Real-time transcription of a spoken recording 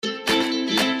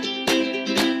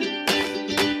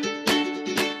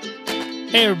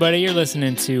Hey everybody, you're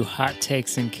listening to Hot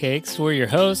Takes and Cakes. We're your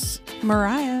hosts,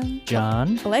 Mariah,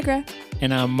 John, Allegra,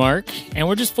 and I'm Mark, and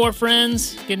we're just four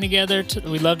friends getting together.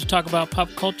 We love to talk about pop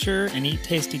culture and eat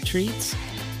tasty treats.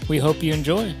 We hope you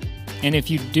enjoy. And if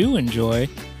you do enjoy,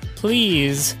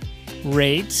 please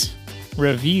rate,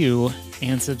 review,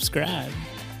 and subscribe.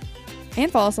 and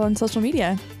follow us on social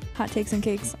media. Hot Takes and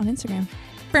Cakes on Instagram.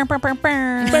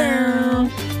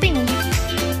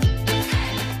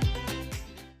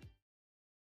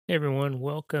 Hey everyone,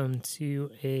 welcome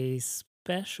to a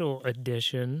special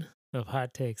edition of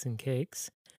Hot Takes and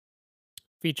Cakes,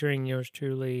 featuring yours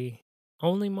truly,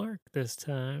 only Mark this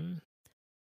time.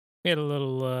 We had a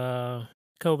little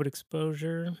COVID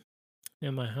exposure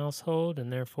in my household,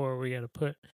 and therefore we got to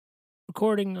put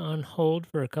recording on hold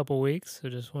for a couple weeks. So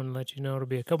just want to let you know it'll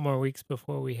be a couple more weeks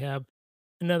before we have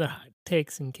another Hot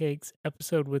Takes and Cakes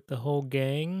episode with the whole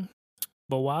gang.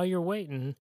 But while you're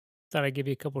waiting, thought I'd give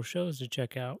you a couple shows to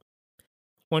check out.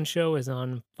 One show is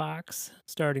on Fox,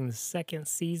 starting the second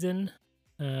season,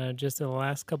 just in the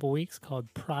last couple weeks,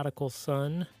 called Prodigal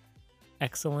Son.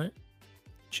 Excellent.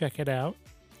 Check it out.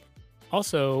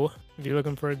 Also, if you're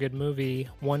looking for a good movie,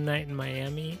 One Night in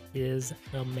Miami is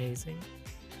amazing.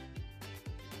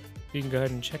 You can go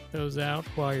ahead and check those out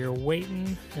while you're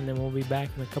waiting, and then we'll be back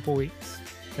in a couple weeks.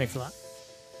 Thanks a lot.